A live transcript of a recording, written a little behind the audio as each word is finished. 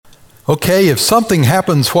Okay, if something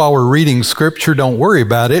happens while we're reading Scripture, don't worry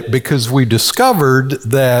about it, because we discovered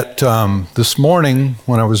that this morning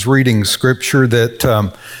when I was reading Scripture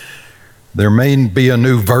that there may be a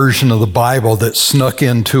new version of the Bible that snuck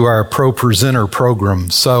into our Pro Presenter program.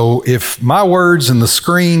 So if my words and the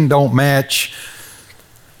screen don't match,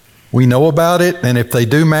 we know about it, and if they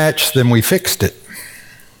do match, then we fixed it.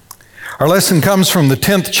 Our lesson comes from the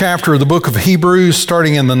 10th chapter of the book of Hebrews,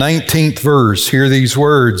 starting in the 19th verse. Hear these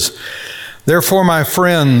words. Therefore, my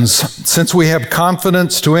friends, since we have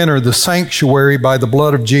confidence to enter the sanctuary by the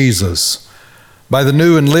blood of Jesus, by the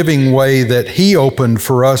new and living way that he opened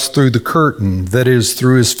for us through the curtain, that is,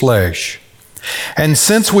 through his flesh, and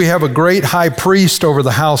since we have a great high priest over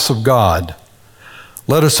the house of God,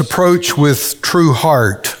 let us approach with true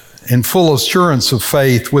heart in full assurance of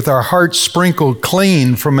faith, with our hearts sprinkled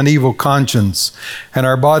clean from an evil conscience and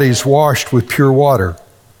our bodies washed with pure water.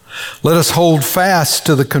 Let us hold fast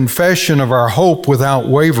to the confession of our hope without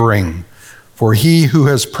wavering, for he who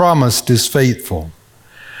has promised is faithful.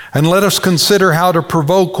 And let us consider how to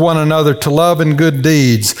provoke one another to love and good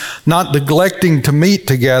deeds, not neglecting to meet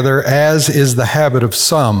together as is the habit of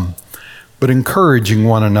some, but encouraging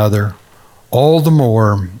one another, all the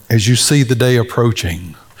more as you see the day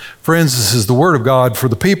approaching. Friends, this is the word of God for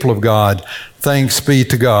the people of God. Thanks be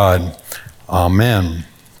to God. Amen.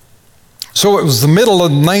 So it was the middle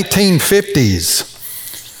of the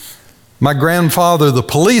 1950s. My grandfather, the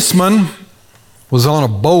policeman, was on a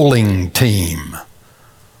bowling team.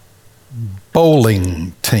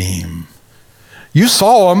 Bowling team. You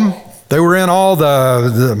saw them. They were in all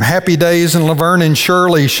the Happy Days and Laverne and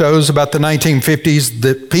Shirley shows about the 1950s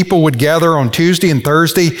that people would gather on Tuesday and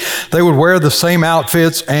Thursday. They would wear the same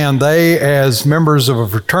outfits, and they, as members of a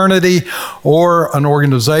fraternity or an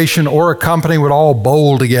organization or a company, would all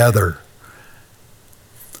bowl together.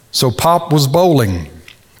 So Pop was bowling.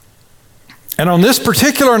 And on this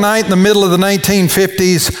particular night in the middle of the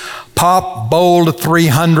 1950s, Pop bowled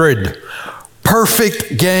 300.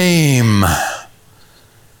 Perfect game.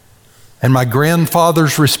 And my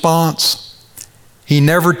grandfather's response, he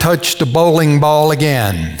never touched a bowling ball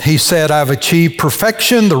again. He said, I've achieved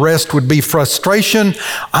perfection. The rest would be frustration.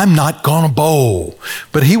 I'm not going to bowl.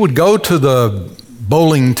 But he would go to the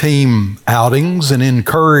bowling team outings and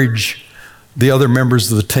encourage the other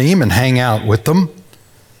members of the team and hang out with them.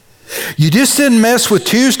 You just didn't mess with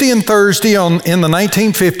Tuesday and Thursday in the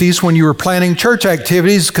 1950s when you were planning church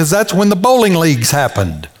activities, because that's when the bowling leagues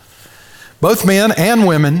happened. Both men and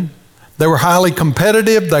women. They were highly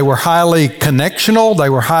competitive, they were highly connectional, they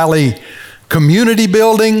were highly community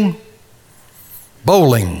building.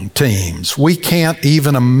 Bowling teams. We can't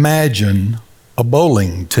even imagine a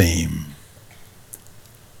bowling team.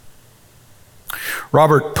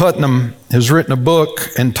 Robert Putnam has written a book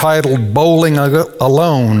entitled Bowling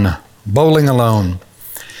Alone. Bowling Alone.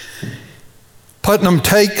 Putnam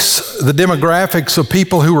takes the demographics of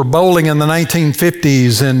people who were bowling in the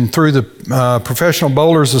 1950s and through the Professional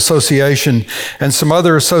Bowlers Association and some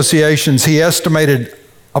other associations, he estimated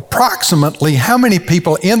approximately how many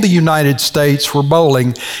people in the United States were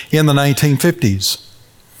bowling in the 1950s.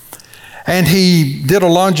 And he did a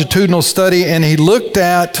longitudinal study and he looked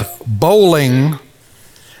at bowling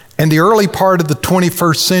in the early part of the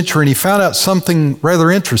 21st century, and he found out something rather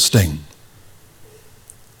interesting.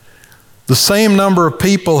 The same number of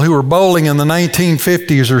people who were bowling in the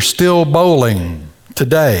 1950s are still bowling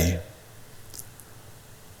today,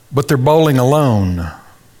 but they're bowling alone.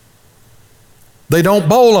 They don't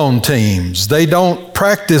bowl on teams. They don't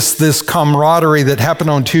practice this camaraderie that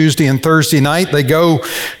happened on Tuesday and Thursday night. They go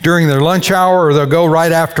during their lunch hour or they'll go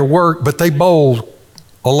right after work, but they bowl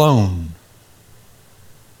alone.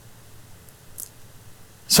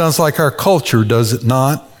 Sounds like our culture, does it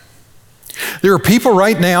not? There are people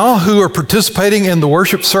right now who are participating in the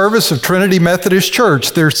worship service of Trinity Methodist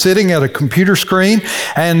Church. They're sitting at a computer screen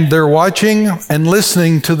and they're watching and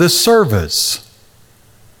listening to this service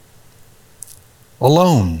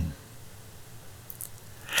alone.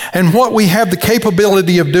 And what we have the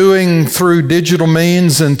capability of doing through digital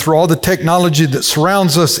means and through all the technology that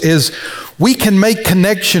surrounds us is we can make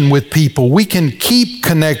connection with people. We can keep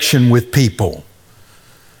connection with people.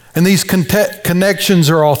 And these connections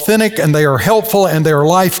are authentic and they are helpful and they are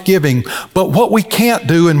life-giving. But what we can't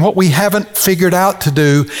do and what we haven't figured out to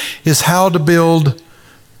do is how to build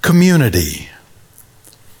community.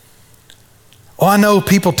 Oh, I know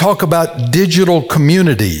people talk about digital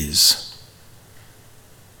communities.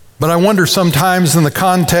 But I wonder sometimes in the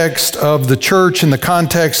context of the church, in the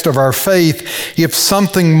context of our faith, if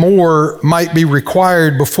something more might be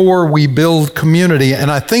required before we build community.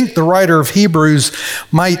 And I think the writer of Hebrews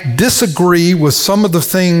might disagree with some of the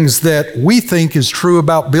things that we think is true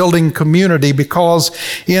about building community, because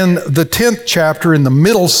in the 10th chapter, in the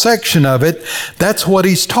middle section of it, that's what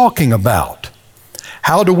he's talking about.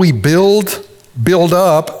 How do we build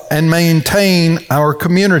up and maintain our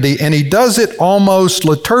community? And he does it almost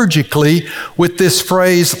liturgically with this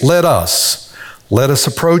phrase, let us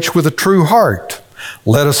approach with a true heart.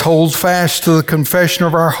 Let us hold fast to the confession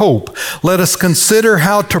of our hope. Let us consider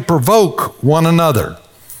how to provoke one another.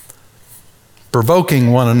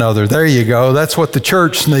 Provoking one another. There you go. That's what the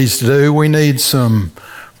church needs to do. We need some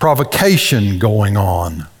provocation going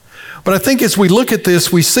on. But I think as we look at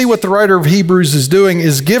this, we see what the writer of Hebrews is doing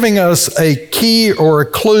is giving us a key or a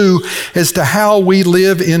clue as to how we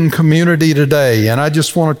live in community today. And I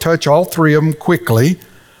just want to touch all three of them quickly.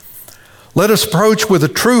 Let us approach with a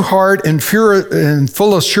true heart and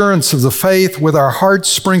full assurance of the faith, with our hearts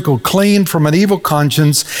sprinkled clean from an evil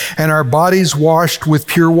conscience and our bodies washed with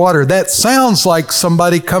pure water. That sounds like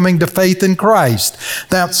somebody coming to faith in Christ.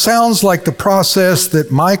 That sounds like the process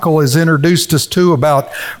that Michael has introduced us to about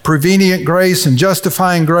prevenient grace and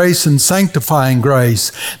justifying grace and sanctifying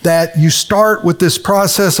grace. That you start with this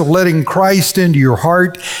process of letting Christ into your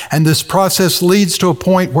heart, and this process leads to a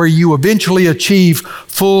point where you eventually achieve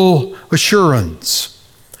full assurance.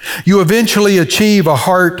 You eventually achieve a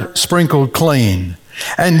heart sprinkled clean.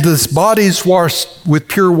 And this body's washed with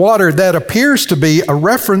pure water, that appears to be a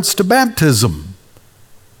reference to baptism.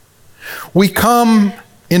 We come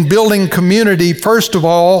in building community, first of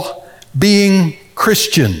all, being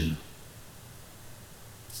Christian.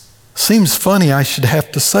 Seems funny I should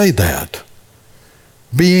have to say that.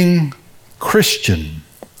 Being Christian.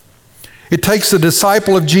 It takes a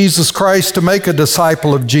disciple of Jesus Christ to make a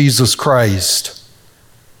disciple of Jesus Christ.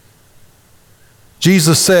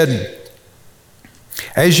 Jesus said,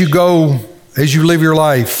 as you live your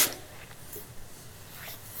life,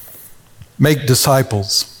 make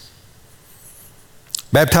disciples,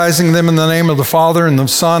 baptizing them in the name of the Father and the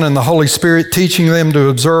Son and the Holy Spirit, teaching them to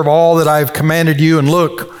observe all that I have commanded you. And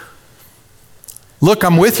look,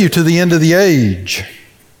 I'm with you to the end of the age.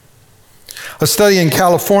 A study in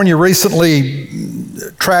California recently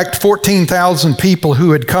tracked 14,000 people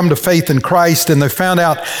who had come to faith in Christ, and they found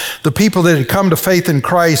out the people that had come to faith in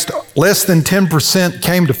Christ, less than 10%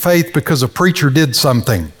 came to faith because a preacher did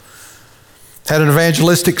something. Had an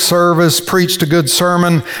evangelistic service, preached a good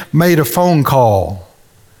sermon, made a phone call.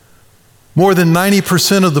 More than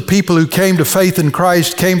 90% of the people who came to faith in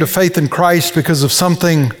Christ because of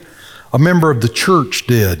something a member of the church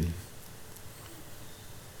did.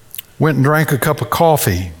 Went and drank a cup of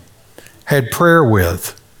coffee, had prayer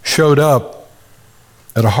with, showed up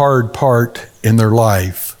at a hard part in their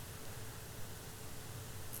life.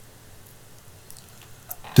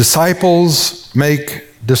 Disciples make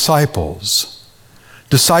disciples.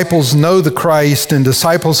 Disciples know the Christ, and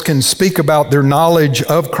disciples can speak about their knowledge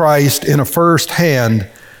of Christ in a first-hand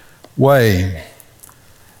way.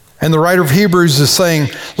 And the writer of Hebrews is saying,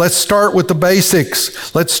 let's start with the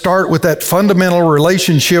basics. Let's start with that fundamental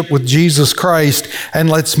relationship with Jesus Christ,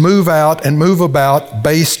 and let's move out and move about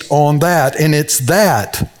based on that. And it's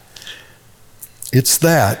that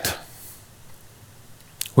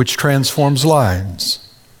which transforms lives.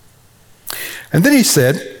 And then he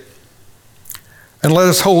said, and let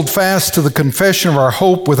us hold fast to the confession of our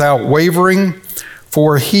hope without wavering,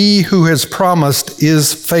 for he who has promised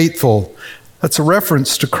is faithful. That's a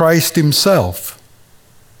reference to Christ himself.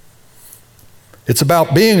 It's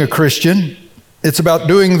about being a Christian. It's about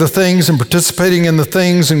doing the things and participating in the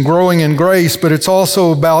things and growing in grace, but it's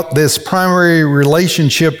also about this primary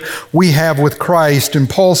relationship we have with Christ. And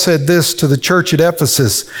Paul said this to the church at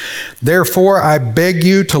Ephesus, therefore I beg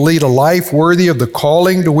you to lead a life worthy of the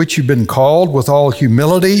calling to which you've been called, with all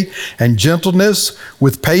humility and gentleness,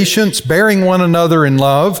 with patience, bearing one another in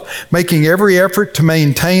love, making every effort to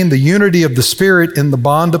maintain the unity of the Spirit in the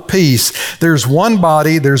bond of peace. There's one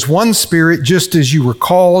body, there's one Spirit, just as you were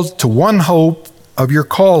called to one hope of your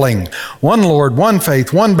calling, one Lord, one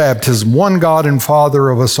faith, one baptism, one God and Father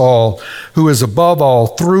of us all, who is above all,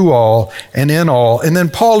 through all, and in all. And then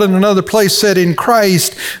Paul in another place said, in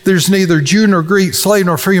Christ, there's neither Jew nor Greek, slave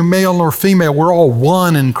nor free, male nor female. We're all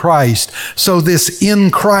one in Christ. So this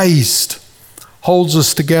in Christ holds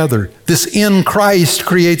us together. This in Christ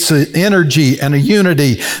creates an energy and a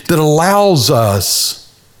unity that allows us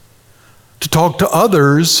to talk to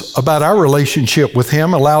others about our relationship with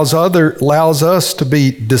him, allows us to be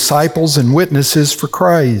disciples and witnesses for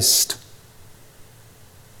Christ.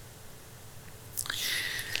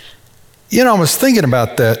 I was thinking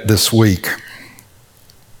about that this week,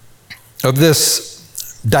 of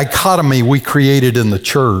this dichotomy we created in the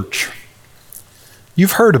church.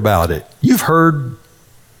 You've heard about it. You've heard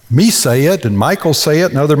me say it, and Michael say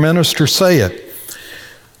it, and other ministers say it.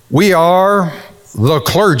 We are the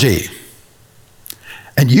clergy,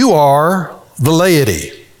 and you are the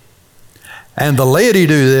laity. And the laity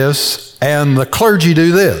do this, and the clergy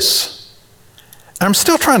do this. I'm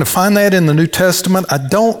still trying to find that in the New Testament. I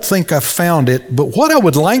don't think I found it, but what I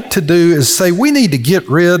would like to do is say we need to get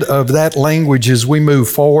rid of that language as we move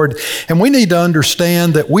forward, and we need to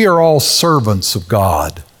understand that we are all servants of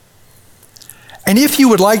God. And if you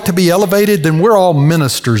would like to be elevated, then we're all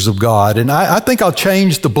ministers of God. And I think I'll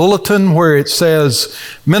change the bulletin where it says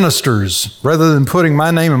ministers. Rather than putting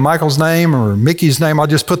my name and Michael's name or Mickey's name, I'll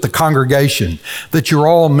just put the congregation, that you're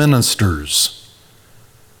all ministers.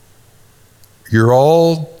 You're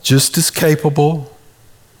all just as capable,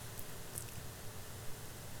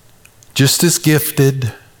 just as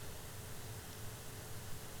gifted,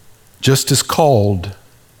 just as called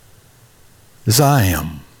as I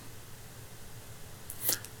am.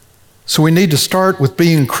 So we need to start with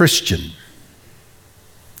being Christian.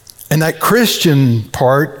 And that Christian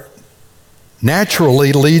part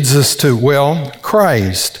naturally leads us to,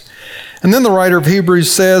 Christ. And then the writer of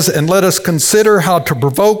Hebrews says, and let us consider how to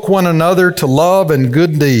provoke one another to love and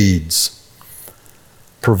good deeds.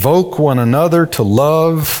 Provoke one another to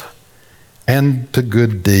love and to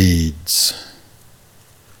good deeds.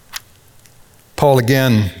 Paul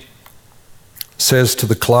again says to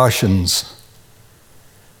the Colossians,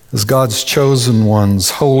 as God's chosen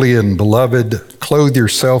ones, holy and beloved, clothe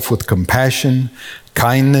yourself with compassion,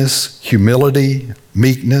 kindness, humility,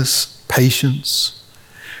 meekness, patience.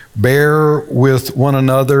 Bear with one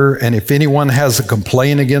another, and if anyone has a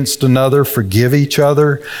complaint against another, forgive each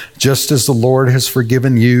other, just as the Lord has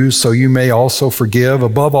forgiven you, so you may also forgive.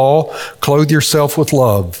 Above all, clothe yourself with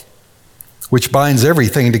love, which binds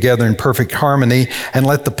everything together in perfect harmony, and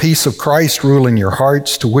let the peace of Christ rule in your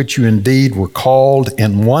hearts, to which you indeed were called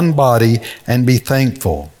in one body, and be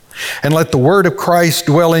thankful. And let the word of Christ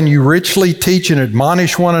dwell in you richly, teach and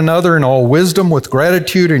admonish one another in all wisdom, with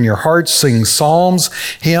gratitude in your hearts sing psalms,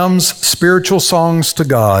 hymns, spiritual songs to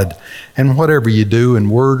God. And whatever you do in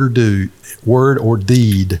word or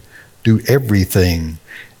deed, do everything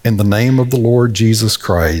in the name of the Lord Jesus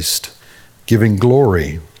Christ, giving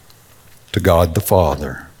glory to God the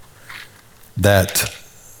Father. That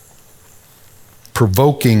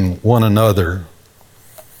provoking one another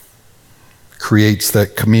creates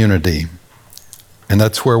that community. And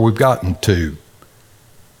that's where we've gotten to.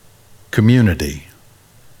 Community.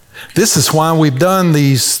 This is why we've done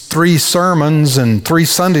these 3 sermons and 3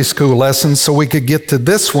 Sunday school lessons, so we could get to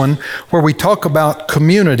this one where we talk about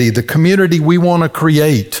community, the community we want to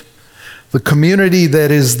create, the community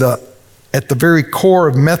that is at the very core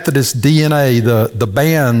of Methodist DNA, the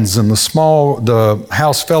bands and the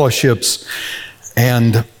house fellowships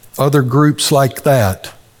and other groups like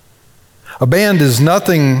that. A band is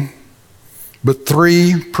nothing but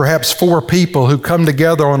 3, perhaps 4 people who come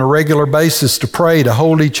together on a regular basis to pray, to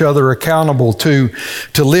hold each other accountable, to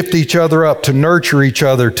lift each other up, to nurture each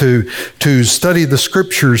other, to study the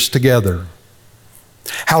scriptures together.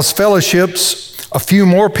 House fellowships, a few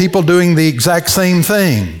more people doing the exact same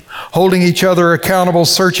thing, holding each other accountable,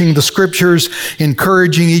 searching the scriptures,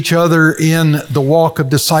 encouraging each other in the walk of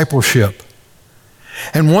discipleship.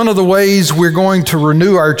 And one of the ways we're going to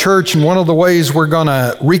renew our church, and one of the ways we're going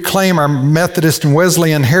to reclaim our Methodist and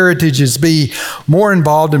Wesleyan heritage, is be more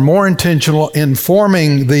involved and more intentional in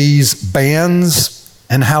forming these bands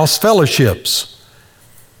and house fellowships.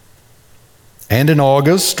 And in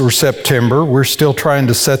August or September, we're still trying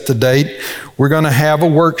to set the date, we're going to have a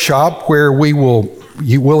workshop where we'll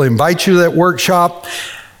invite you to that workshop.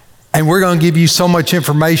 And we're going to give you so much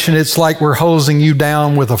information, it's like we're hosing you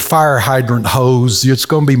down with a fire hydrant hose. It's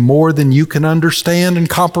going to be more than you can understand and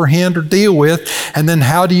comprehend or deal with. And then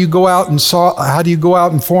how do you go out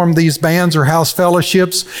and form these bands or house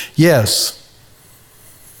fellowships? Yes.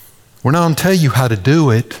 We're not going to tell you how to do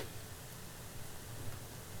it.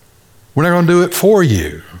 We're not going to do it for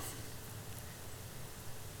you.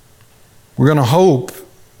 We're going to hope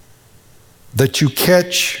that you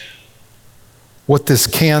catch what this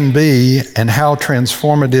can be and how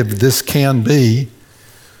transformative this can be.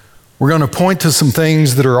 We're going to point to some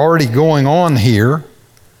things that are already going on here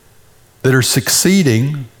that are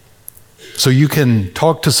succeeding, so you can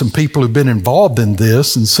talk to some people who've been involved in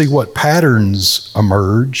this and see what patterns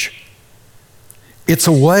emerge. It's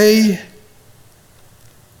a way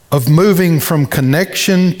of moving from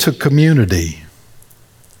connection to community.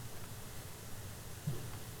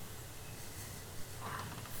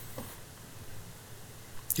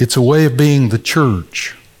 It's a way of being the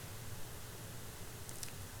church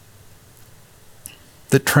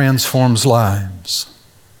that transforms lives.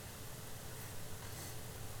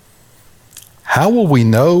 How will we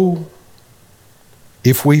know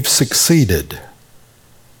if we've succeeded?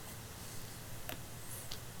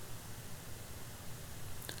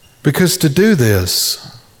 Because to do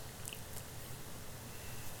this,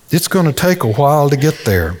 it's going to take a while to get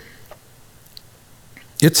there.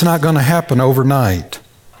 It's not going to happen overnight.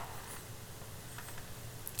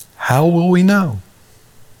 How will we know?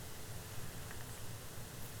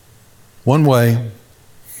 One way,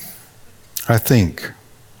 I think,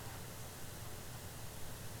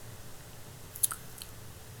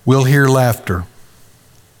 we'll hear laughter.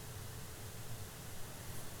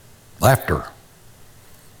 Laughter.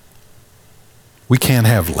 We can't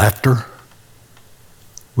have laughter.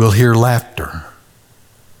 We'll hear laughter.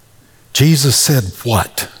 Jesus said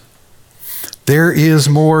what? There is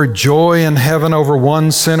more joy in heaven over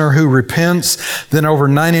one sinner who repents than over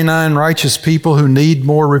 99 righteous people who need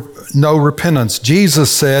no repentance.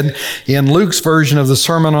 Jesus said in Luke's version of the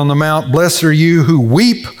Sermon on the Mount, "Blessed are you who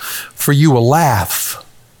weep, for you will laugh."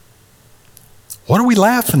 What are we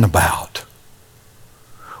laughing about?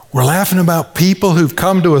 We're laughing about people who've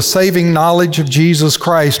come to a saving knowledge of Jesus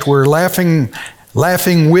Christ. We're laughing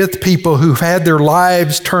with people who've had their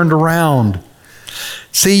lives turned around.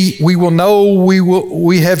 See, we will know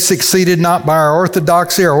we have succeeded not by our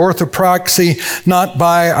orthodoxy, our orthopraxy, not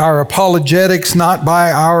by our apologetics, not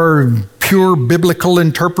by our pure biblical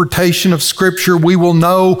interpretation of Scripture. We will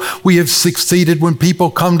know we have succeeded when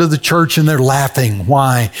people come to the church and they're laughing.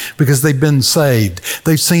 Why? Because they've been saved.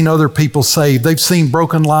 They've seen other people saved. They've seen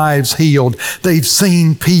broken lives healed. They've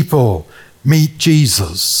seen people meet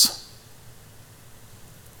Jesus.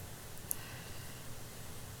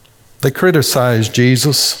 They criticized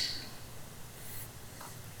Jesus.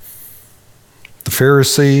 The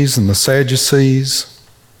Pharisees and the Sadducees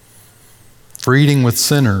for eating with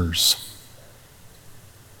sinners.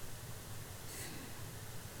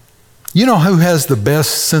 You know who has the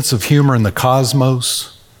best sense of humor in the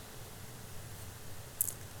cosmos?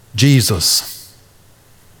 Jesus.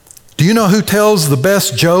 Do you know who tells the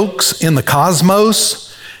best jokes in the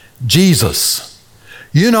cosmos? Jesus.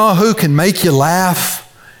 You know who can make you laugh?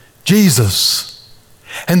 Jesus.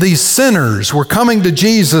 And these sinners were coming to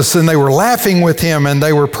Jesus and they were laughing with him and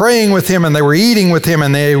they were praying with him and they were eating with him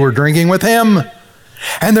and they were drinking with him.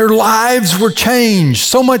 And their lives were changed,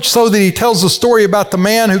 so much so that he tells a story about the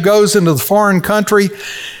man who goes into the foreign country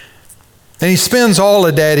and he spends all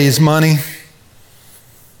of daddy's money.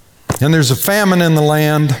 And there's a famine in the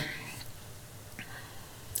land.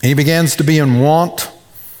 And he begins to be in want.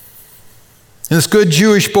 And this good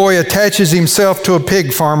Jewish boy attaches himself to a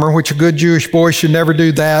pig farmer, which a good Jewish boy should never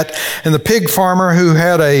do that. And the pig farmer, who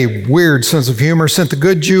had a weird sense of humor, sent the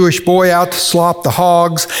good Jewish boy out to slop the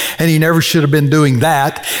hogs, and he never should have been doing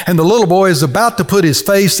that. And the little boy is about to put his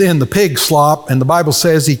face in the pig slop, and the Bible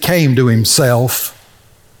says he came to himself.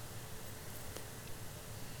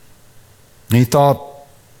 And he thought,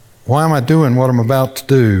 why am I doing what I'm about to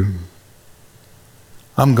do?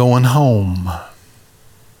 I'm going home.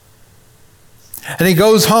 And he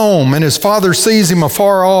goes home, and his father sees him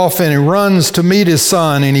afar off, and he runs to meet his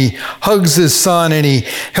son, and he hugs his son, and he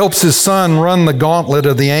helps his son run the gauntlet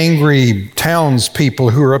of the angry townspeople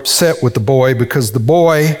who are upset with the boy because the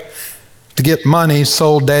boy, to get money,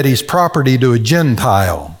 sold daddy's property to a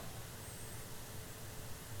Gentile.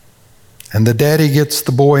 And the daddy gets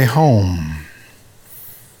the boy home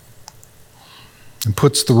and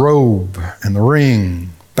puts the robe and the ring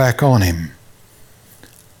back on him.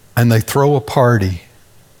 And they throw a party.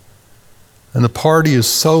 And the party is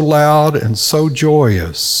so loud and so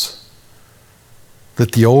joyous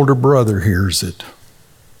that the older brother hears it.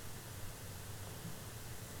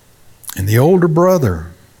 And the older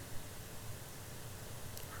brother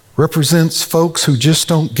represents folks who just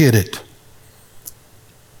don't get it,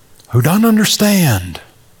 who don't understand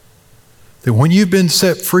that when you've been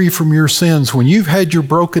set free from your sins, when you've had your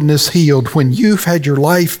brokenness healed, when you've had your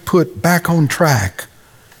life put back on track,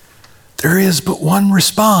 there is but one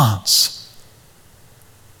response: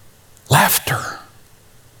 laughter.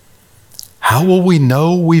 How will we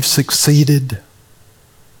know we've succeeded?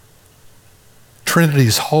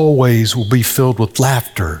 Trinity's hallways will be filled with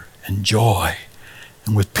laughter and joy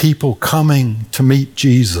and with people coming to meet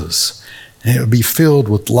Jesus. And it will be filled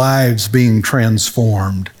with lives being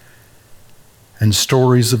transformed and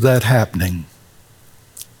stories of that happening.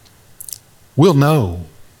 We'll know.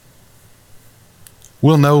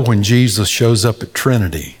 We'll know when Jesus shows up at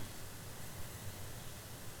Trinity.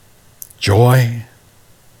 Joy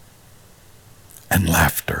and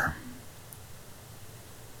laughter.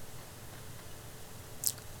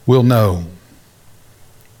 We'll know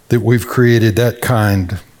that we've created that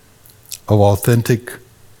kind of authentic,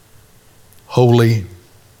 holy,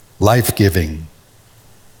 life-giving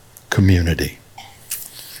community.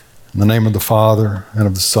 In the name of the Father, and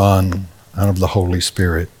of the Son, and of the Holy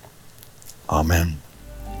Spirit. Amen.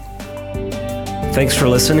 Thanks for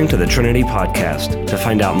listening to the Trinity Podcast. To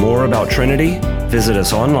find out more about Trinity, visit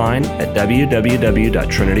us online at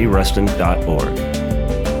www.trinityruston.org.